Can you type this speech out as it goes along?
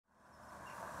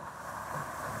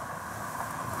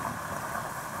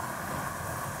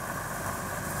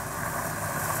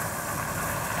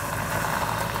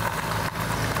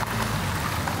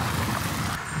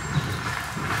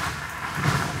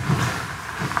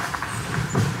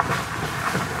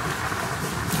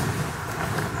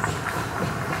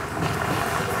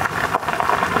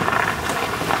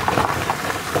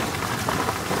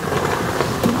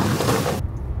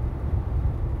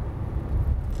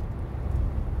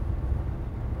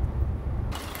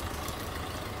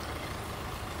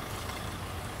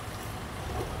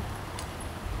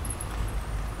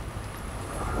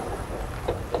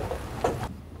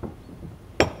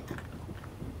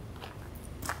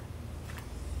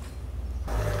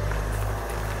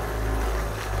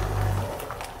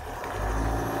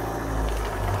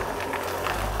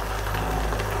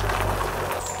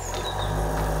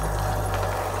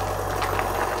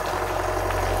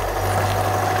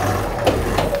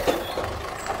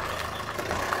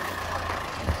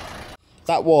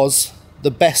That was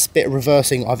the best bit of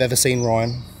reversing I've ever seen,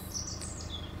 Ryan.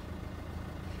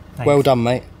 Well done,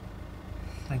 mate.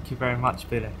 Thank you very much,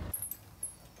 Billy.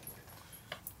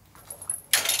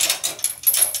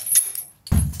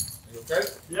 You okay?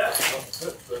 Yeah. That's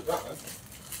it. So that then.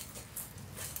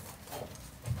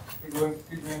 Keep going,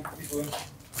 keep going, keep going.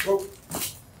 Go.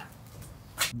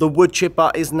 The wood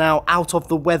chipper is now out of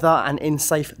the weather and in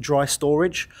safe dry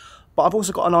storage. But I've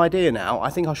also got an idea now. I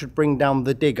think I should bring down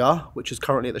the digger, which is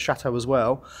currently at the chateau as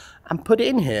well, and put it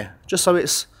in here, just so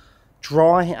it's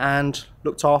dry and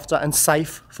looked after and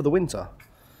safe for the winter.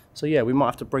 So yeah, we might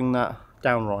have to bring that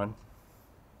down, Ryan.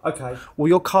 Okay. Will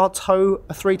your car tow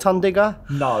a 3-ton digger?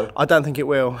 No. I don't think it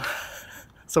will.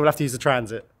 So we'll have to use the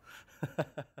transit.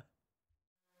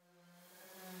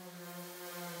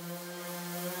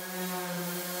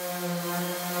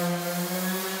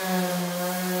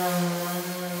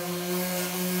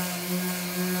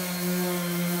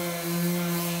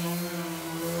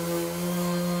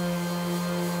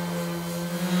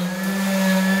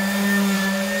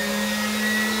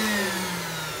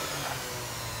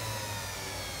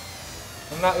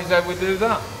 And that is how we do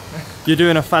that. You're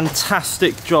doing a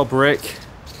fantastic job, Rick.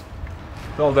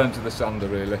 It's all down to the sander,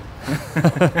 really.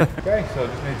 Okay, so I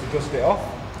just need to dust it off.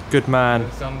 Good man.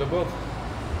 The sand above.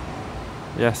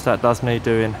 Yes, that does need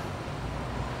doing.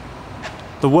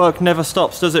 The work never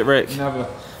stops, does it, Rick? Never.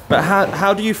 But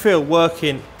how do you feel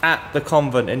working at the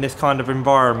convent in this kind of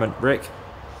environment, Rick?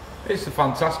 It's a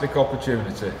fantastic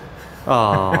opportunity.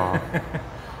 Ah.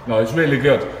 No, it's really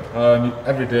good.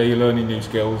 Every day you're learning new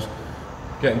skills,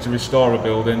 getting to restore a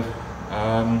building,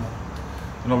 and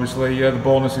obviously the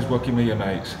bonus is working with your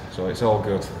mates, so it's all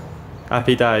good.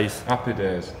 Happy days. Happy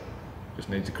days. Just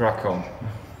need to crack on.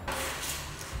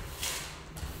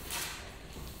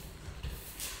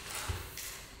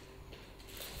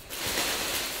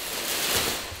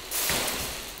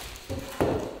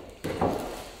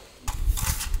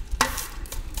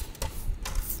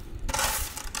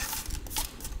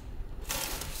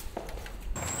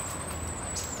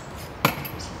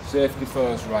 Safety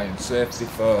first, Ryan, safety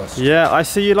first. Yeah, I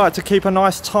see you like to keep a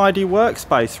nice tidy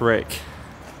workspace, Rick.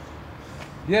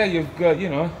 Yeah, you've got, you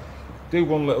know, do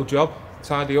one little job,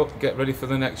 tidy up, get ready for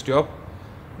the next job.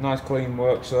 Nice clean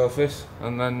work surface,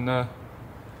 and then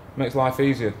makes life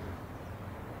easier.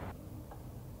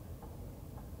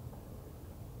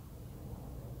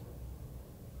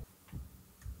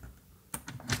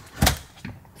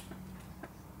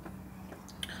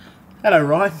 Hello,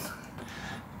 Ryan.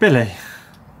 Billy,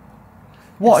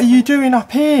 what are you doing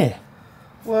up here?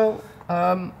 Well,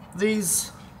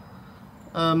 these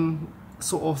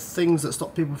sort of things that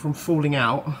stop people from falling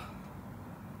out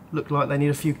look like they need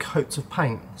a few coats of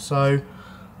paint. So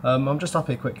I'm just up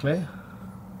here quickly,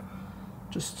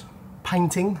 just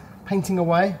painting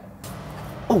away.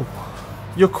 Oh,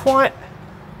 you're quite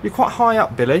high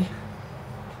up, Billy.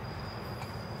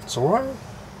 It's all right.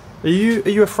 Are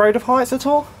you afraid of heights at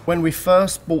all? When we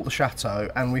first bought the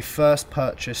chateau and we first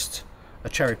purchased a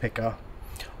cherry picker,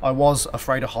 I was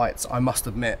afraid of heights, I must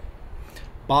admit.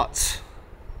 But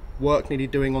work needed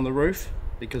doing on the roof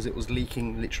because it was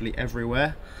leaking literally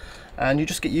everywhere, and you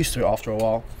just get used to it after a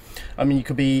while. I mean, you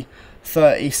could be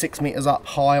 36 meters up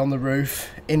high on the roof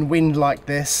in wind like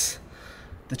this.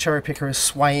 The cherry picker is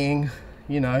swaying.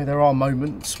 You know, there are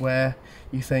moments where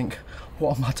you think,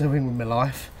 what am I doing with my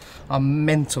life? I'm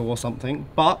mental or something,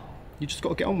 but you just got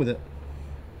to get on with it.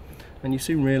 And you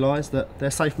soon realise that they're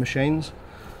safe machines.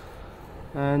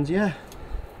 And yeah,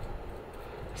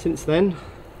 since then,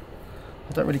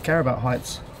 I don't really care about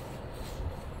heights.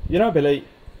 You know, Billy,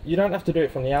 you don't have to do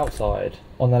it from the outside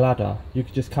on the ladder. You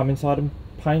could just come inside and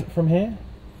paint from here.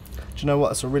 Do you know what?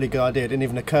 That's a really good idea. It didn't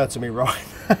even occur to me, right?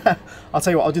 I'll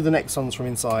tell you what, I'll do the next ones from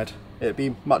inside. It'd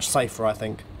be much safer, I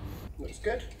think. Looks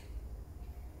good.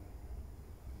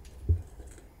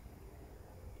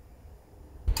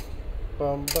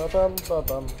 Bum, ba, bum, ba,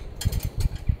 bum.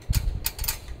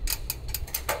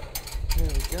 There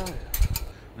we go.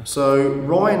 So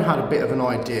Ryan had a bit of an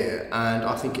idea, and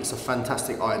I think it's a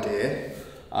fantastic idea.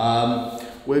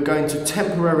 We're going to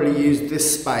temporarily use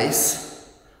this space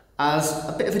as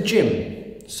a bit of a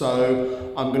gym.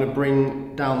 So I'm going to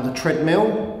bring down the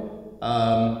treadmill.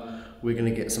 We're going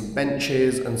to get some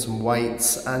benches and some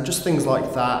weights and just things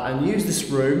like that, and use this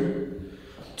room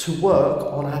to work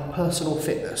on our personal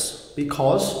fitness,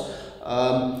 because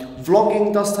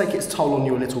vlogging does take its toll on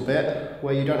you a little bit,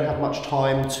 where you don't have much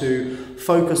time to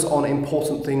focus on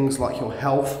important things like your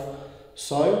health.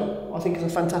 So I think it's a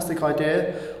fantastic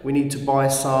idea. We need to buy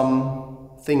some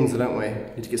things, don't we?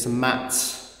 We need to get some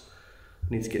mats,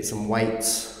 we need to get some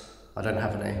weights. I don't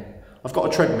have any. I've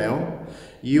got a treadmill.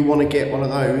 You want to get one of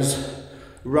those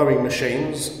rowing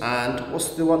machines, and what's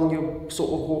the one you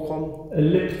sort of walk on?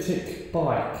 Elliptic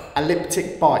bike.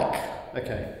 Elliptic bike.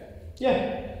 Okay.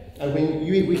 Yeah. I mean,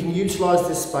 we can utilise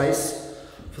this space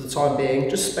for the time being.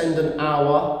 Just spend an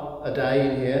hour a day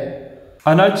in here.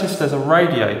 I noticed there's a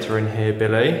radiator in here,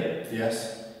 Billy.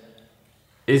 Yes.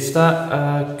 Is that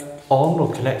on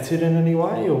or connected in any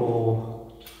way,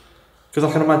 or? Because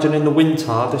I can imagine in the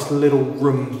winter this little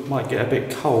room might get a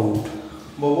bit cold.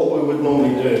 Well, what we would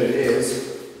normally do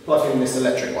is plug in this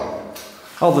electric one.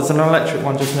 Oh, there's an electric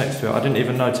one just next to it. I didn't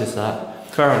even notice that.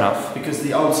 Fair enough. Because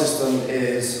the old system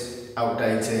is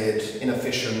outdated,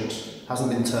 inefficient, hasn't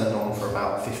been turned on for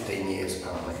about 15 years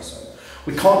apparently. So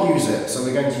we can't use it, so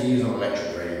we're going to use an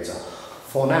electric radiator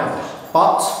for now.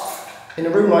 But in a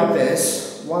room like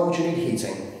this, why would you need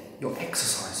heating? You're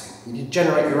exercising. You need to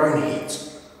generate your own heat.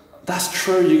 That's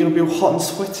true, you're going to be all hot and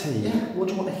sweaty. Yeah, what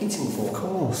do you want the heating for? Of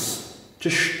course.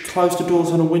 Just close the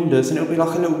doors and the windows and it'll be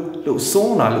like a little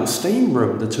sauna, a little steam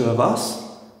room, the two of us.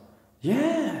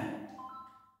 Yeah.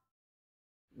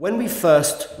 When we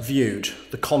first viewed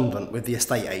the convent with the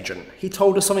estate agent, he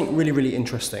told us something really, really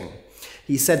interesting.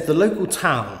 He said the local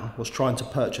town was trying to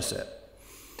purchase it.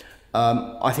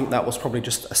 I think that was probably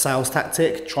just a sales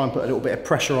tactic, try and put a little bit of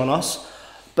pressure on us.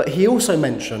 But he also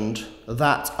mentioned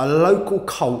that a local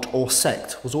cult or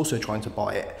sect was also trying to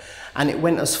buy it. And it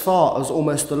went as far as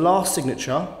almost the last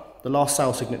signature, the last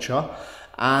sale signature,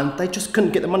 and they just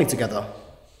couldn't get the money together.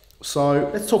 So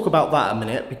let's talk about that a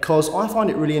minute, because I find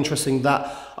it really interesting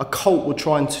that a cult were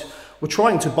trying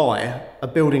to buy a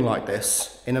building like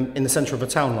this in the centre of a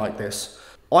town like this.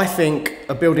 I think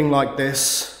a building like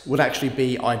this would actually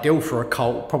be ideal for a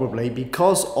cult, probably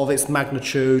because of its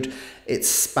magnitude, its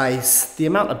space, the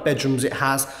amount of bedrooms it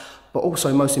has, but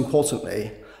also most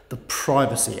importantly, the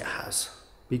privacy it has.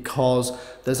 Because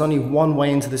there's only one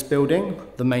way into this building,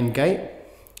 the main gate.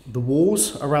 The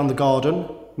walls around the garden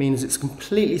means it's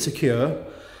completely secure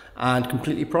and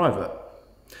completely private.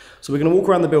 So we're going to walk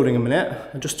around the building a minute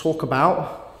and just talk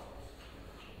about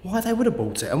why they would have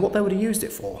bought it and what they would have used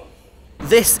it for.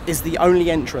 This is the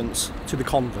only entrance to the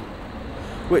convent,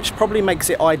 which probably makes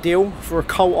it ideal for a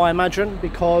cult, I imagine,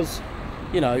 because,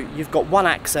 you know, you've got one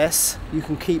access, you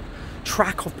can keep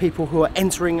track of people who are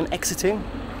entering and exiting.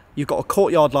 You've got a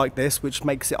courtyard like this, which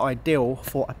makes it ideal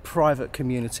for a private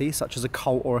community, such as a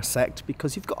cult or a sect,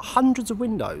 because you've got hundreds of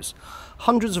windows,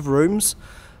 hundreds of rooms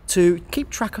to keep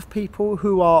track of people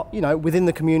who are, you know, within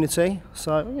the community.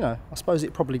 So, you know, I suppose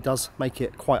it probably does make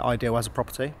it quite ideal as a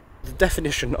property. The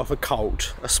definition of a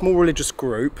cult, a small religious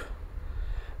group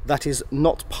that is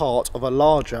not part of a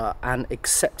larger and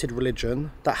accepted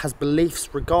religion that has beliefs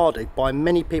regarded by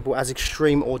many people as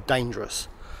extreme or dangerous.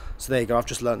 So there you go, I've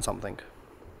just learned something.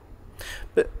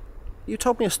 But you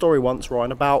told me a story once,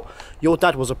 Ryan, about your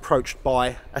dad was approached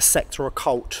by a sect or a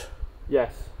cult.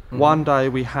 Yes. One day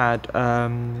we had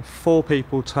 4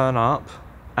 people turn up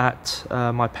at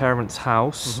my parents'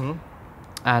 house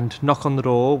and knock on the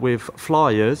door with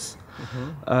flyers,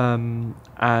 and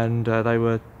they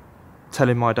were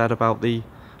telling my dad about the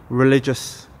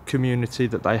religious community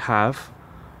that they have,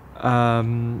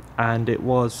 and it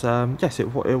was yes, it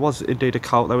was indeed a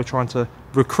cult. They were trying to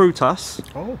recruit us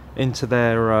into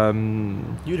their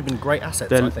you'd have been great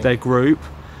assets, I think. Their group,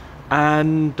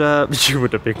 and you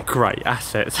would have been great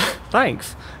assets.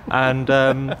 Thanks. And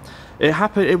it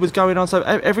happened. It was going on. So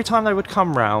every time they would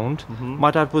come round, my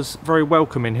dad was very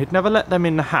welcoming. He'd never let them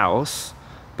in the house,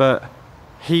 but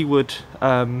he would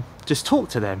just talk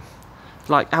to them,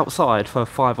 like outside for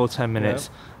 5 or 10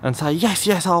 minutes, and say, yes,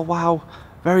 yes, oh wow,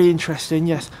 very interesting,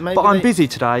 yes, maybe but I'm busy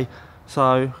today,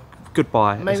 so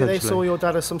goodbye. Maybe they saw your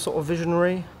dad as some sort of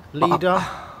visionary leader.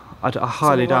 I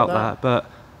highly doubt that, but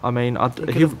I mean, he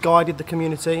could have guided the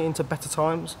community into better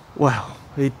times. Well,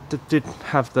 he did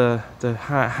have the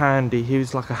handy. He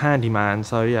was like a handyman,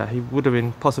 so yeah, he would have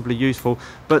been possibly useful.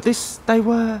 But they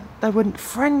were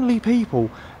friendly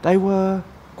people. They were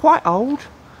quite old,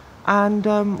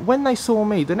 and when they saw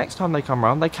me, the next time they come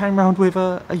round, they came round with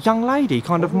a young lady,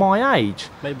 kind of my age.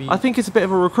 Maybe I think it's a bit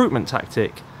of a recruitment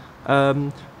tactic.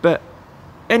 But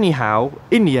anyhow,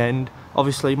 in the end,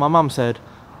 obviously, my mum said,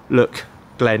 "Look,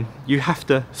 Glenn, you have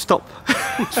to stop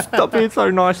being so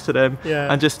nice to them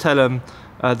and just tell them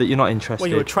that you're not interested."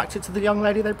 Were you attracted to the young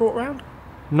lady they brought round?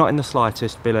 Not in the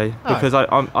slightest, Billy, because I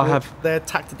have. Their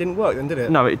tactic didn't work, then, did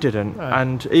it? No, it didn't. Oh.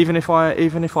 And even if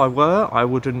I were, I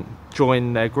wouldn't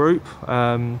join their group.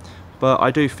 But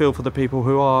I do feel for the people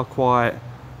who are quite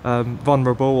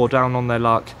vulnerable or down on their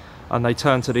luck, and they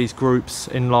turn to these groups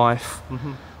in life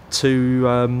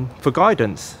to for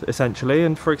guidance, essentially,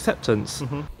 and for acceptance.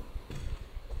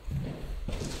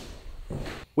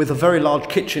 With a very large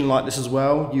kitchen like this as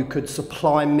well, you could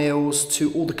supply meals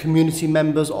to all the community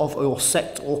members of your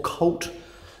sect or cult.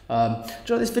 Do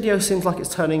you know, this video seems like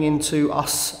it's turning into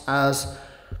us as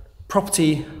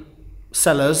property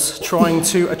sellers trying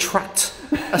to attract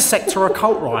a sect or a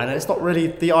cult, Ryan. It's not really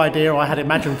the idea I had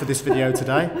imagined for this video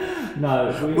today.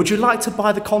 No. Would you like to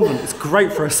buy the convent? It's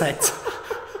great for a sect.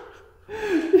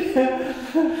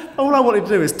 All I wanted to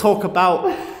do is talk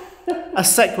about a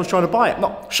sect was trying to buy it,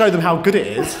 not show them how good it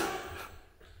is.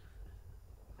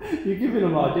 You're giving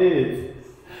them ideas.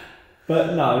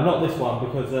 But no, not this one,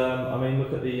 because I mean,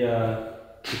 look at the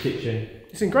kitchen.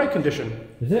 It's in great condition.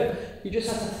 Is it? You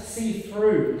just have to see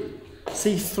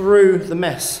through the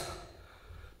mess.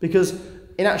 Because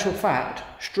in actual fact,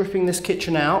 stripping this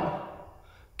kitchen out,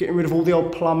 getting rid of all the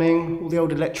old plumbing, all the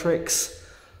old electrics,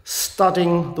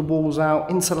 studding the walls out,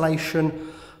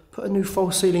 insulation, put a new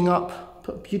false ceiling up,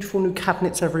 put beautiful new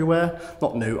cabinets everywhere.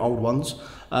 Not new, old ones.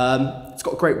 It's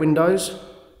got great windows.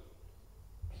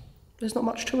 There's not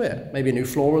much to it. Maybe a new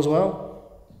floor as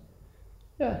well.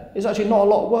 Yeah, there's actually not a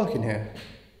lot of work in here.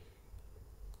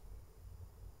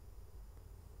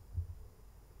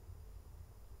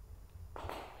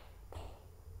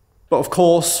 But of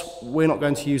course, we're not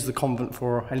going to use the convent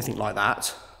for anything like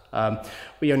that.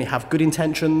 We only have good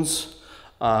intentions.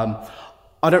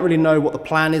 I don't really know what the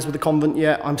plan is with the convent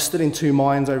yet. I'm still in two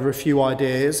minds over a few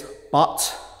ideas,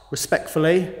 but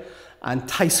respectfully and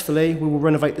tastefully, we will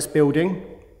renovate this building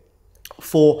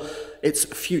for its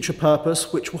future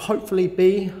purpose, which will hopefully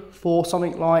be for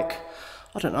something like,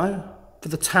 I don't know, for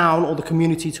the town or the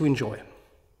community to enjoy.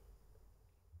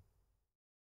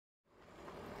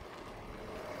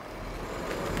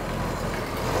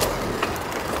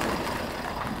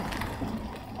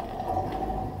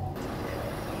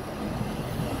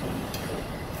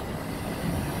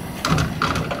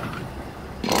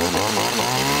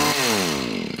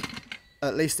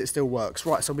 At least it still works.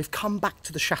 Right, so we've come back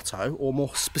to the chateau, or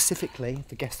more specifically,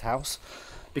 the guest house,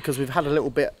 because we've had a little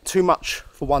bit too much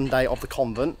for one day of the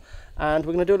convent, and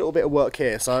we're going to do a little bit of work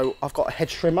here. So I've got a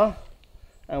hedge trimmer,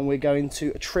 and we're going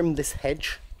to trim this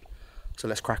hedge. So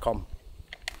let's crack on.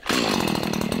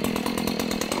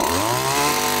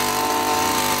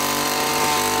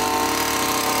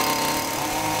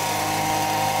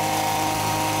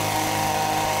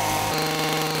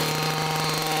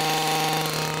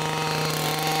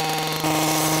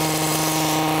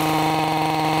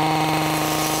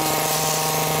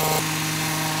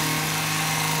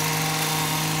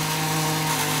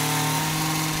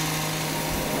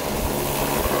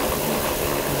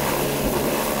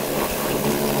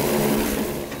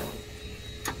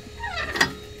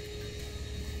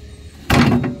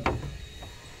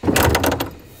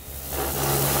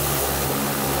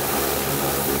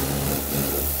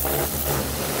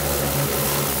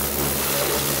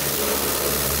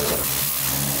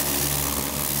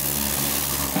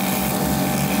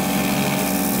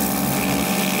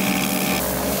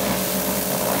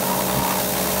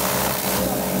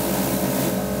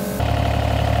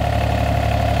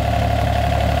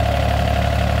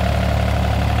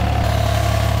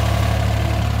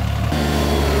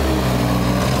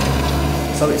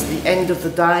 So it's the end of the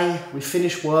day, we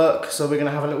finished work, so we're going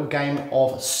to have a little game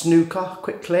of snooker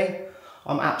quickly.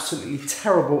 I'm absolutely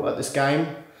terrible at this game,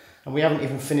 and we haven't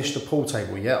even finished the pool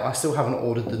table yet. I still haven't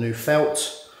ordered the new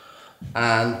felt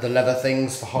and the leather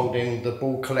things for holding the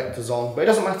ball collectors on, but it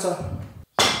doesn't matter.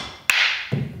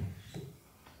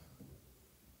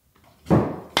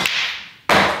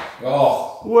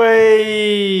 Oh!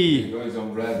 Whee! Guys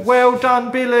on reds. Well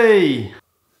done, Billy!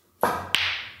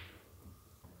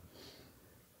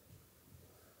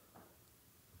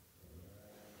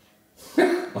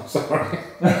 I'm sorry.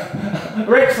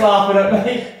 Rick's laughing at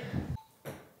me.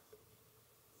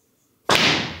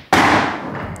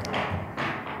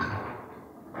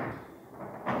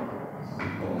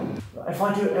 If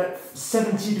I do it at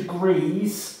 70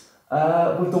 degrees,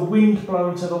 with the wind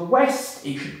blowing to the west,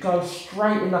 it should go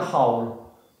straight in the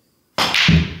hole.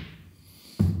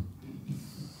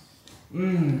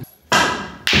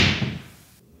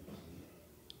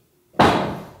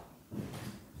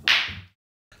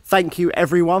 Thank you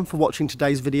everyone for watching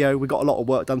today's video. We got a lot of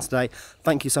work done today.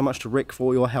 Thank you so much to Rick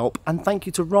for your help, and thank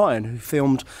you to Ryan who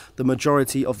filmed the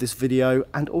majority of this video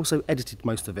and also edited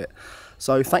most of it.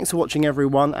 So thanks for watching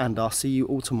everyone, and I'll see you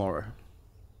all tomorrow.